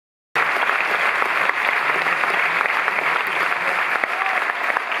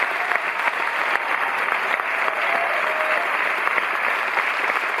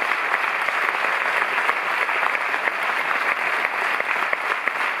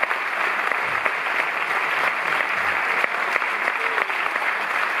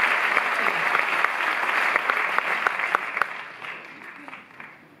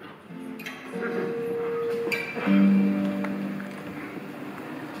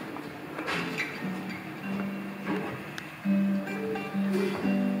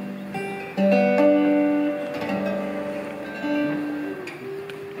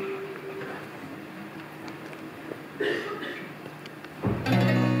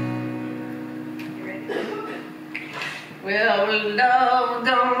Well, love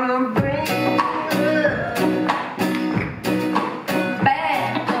gonna bring us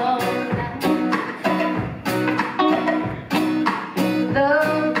back alive.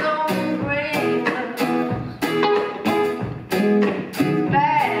 Love gonna bring us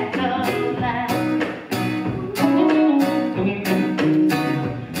back alive.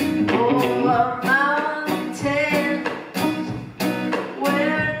 Over mountains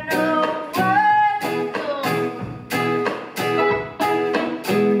where nobody goes.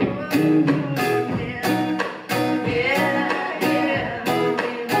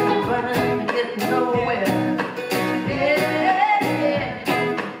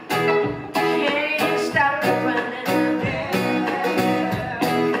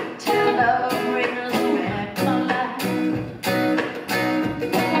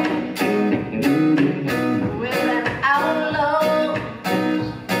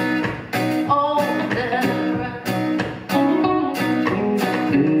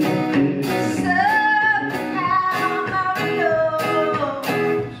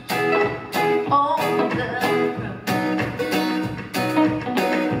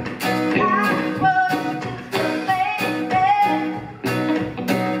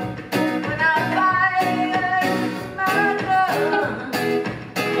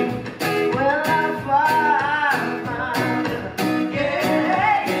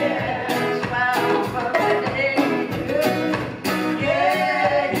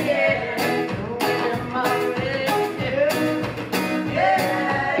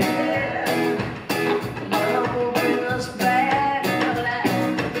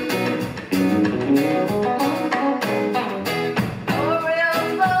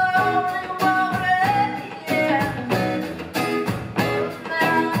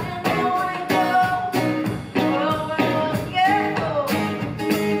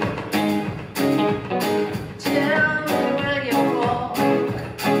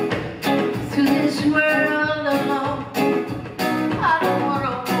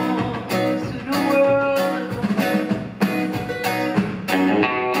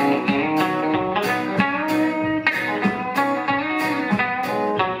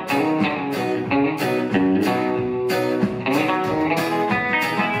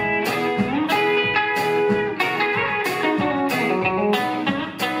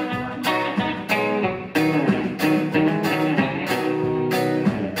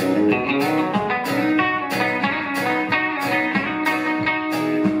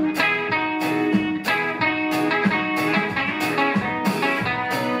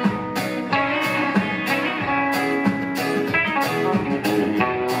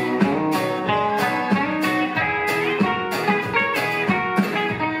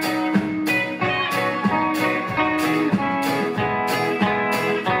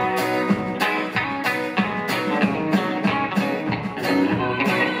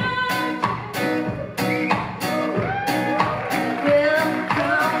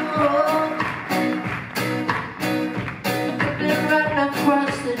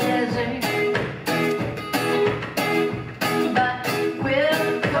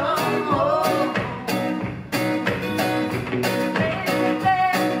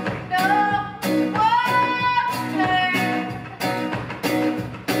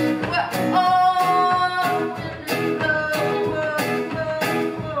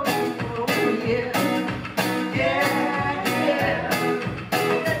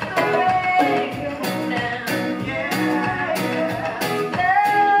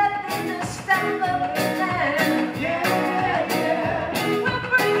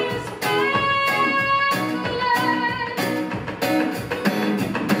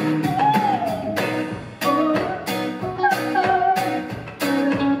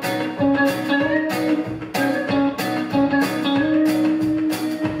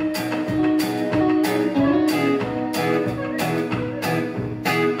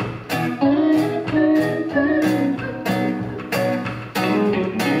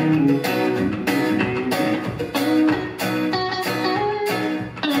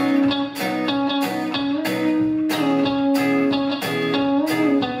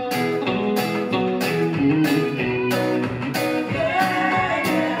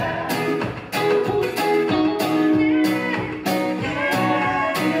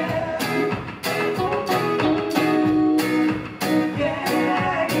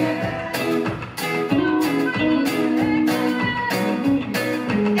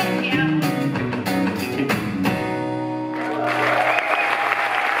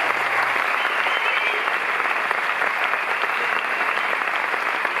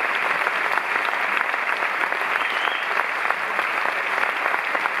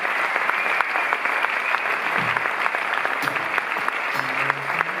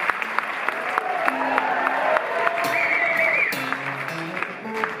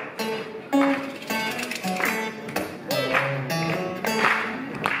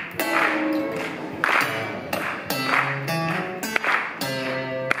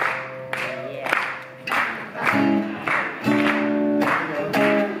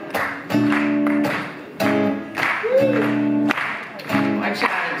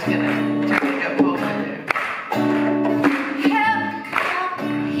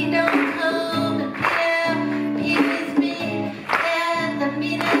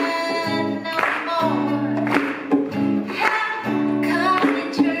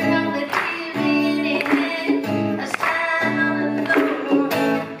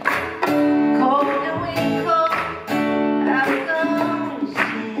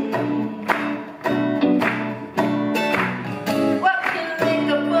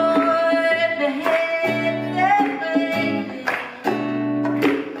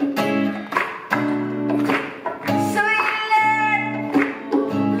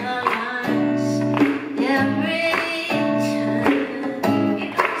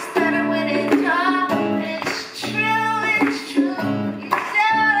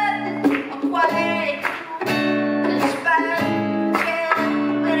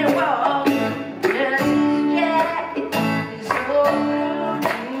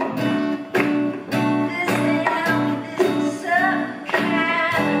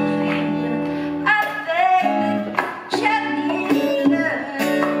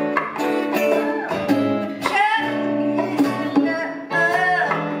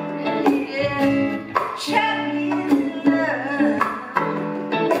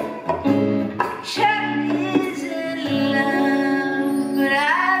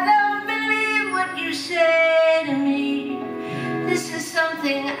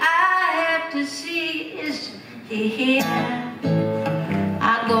 thing I have to see is he here?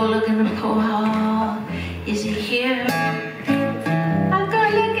 I go look in the pool hall, is he here? I go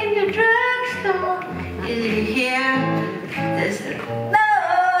look in the drugstore, is he here? They said, no,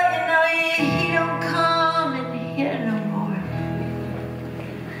 you know, he don't come in here no more.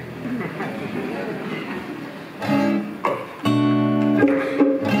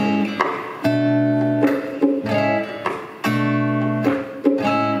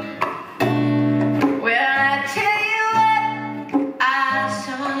 Well, I tell you what, I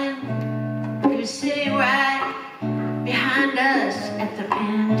saw him. He was sitting right behind us at the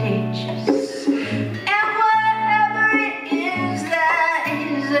Pantages. And whatever it is that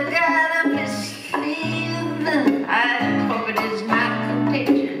he's got up his sleeve, I hope it is not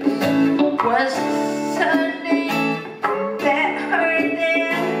contagious. Was Sunday that hurt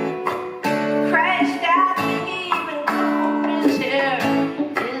then crashed out and even combed his hair?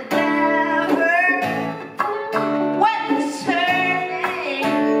 Is that her? What's her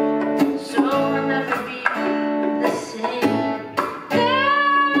name? So I'll never be the same.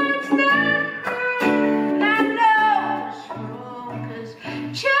 That's not her, and I know it's wrong, 'cause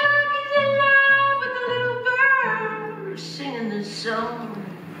Chuck is in love with the little bird singing this song.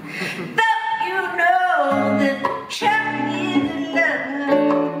 Though you know that Chuck is in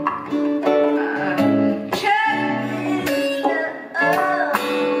love. Chuck is in love.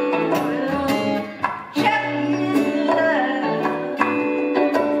 Chuck is in love.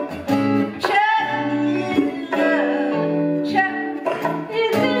 Chuck is in love. Chuck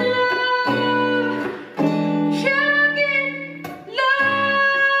is in love. Chuck in love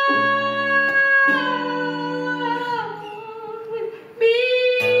with me.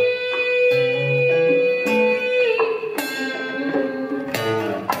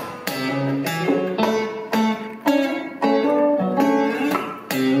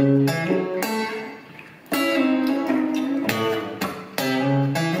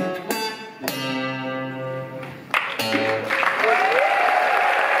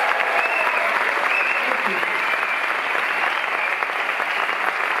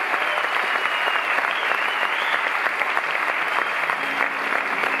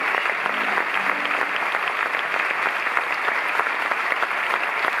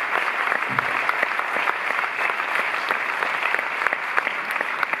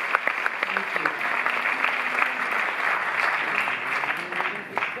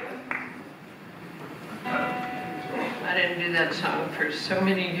 I didn't do that song for so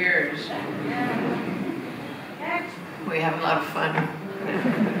many years. We have a lot of fun.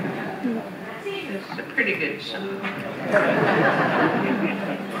 It's a pretty good song. What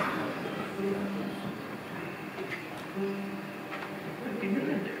are you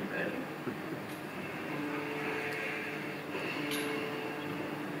doing there, buddy?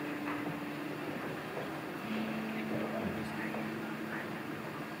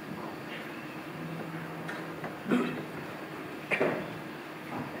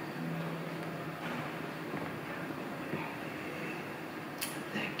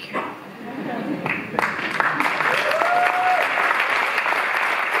 Thank you.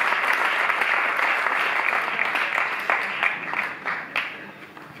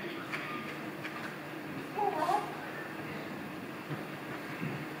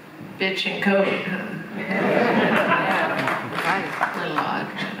 Bitch and coat, huh? A little odd,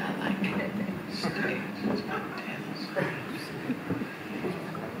 but I like it. It's not tense.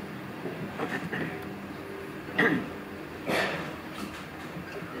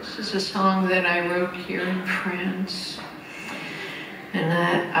 This is a song that I wrote here in France. And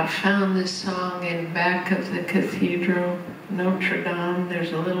I found this song in back of the cathedral, Notre Dame.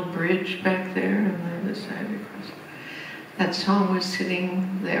 There's a little bridge back there on the other side across. That song was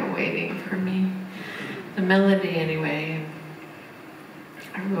sitting there waiting for me. The melody anyway.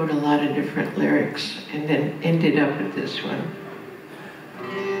 I wrote a lot of different lyrics and then ended up with this one.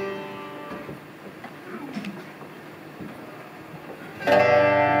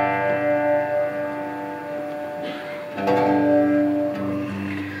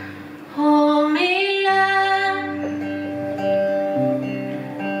 Hold me, love,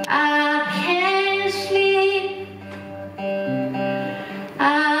 I can't sleep. I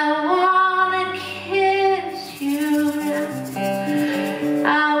wanna kiss you now. I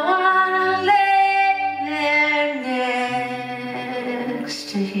wanna lay there next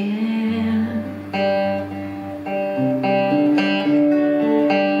to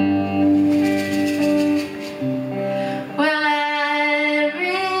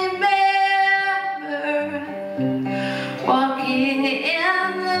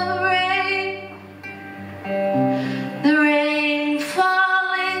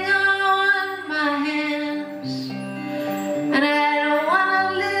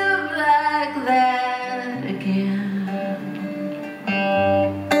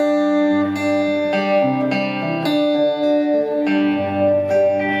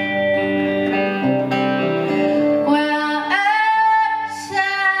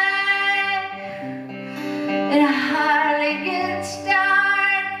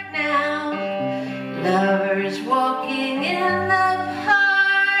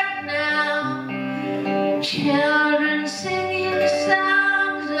children singing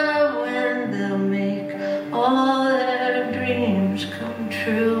songs of when they'll make all their dreams come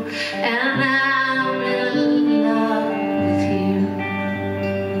true. And I'm in love with you.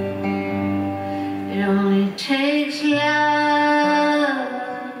 It only takes love.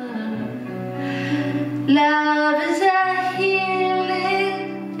 Love is a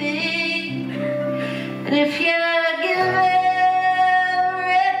healing thing, and if you give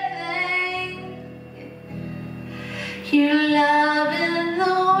everything, you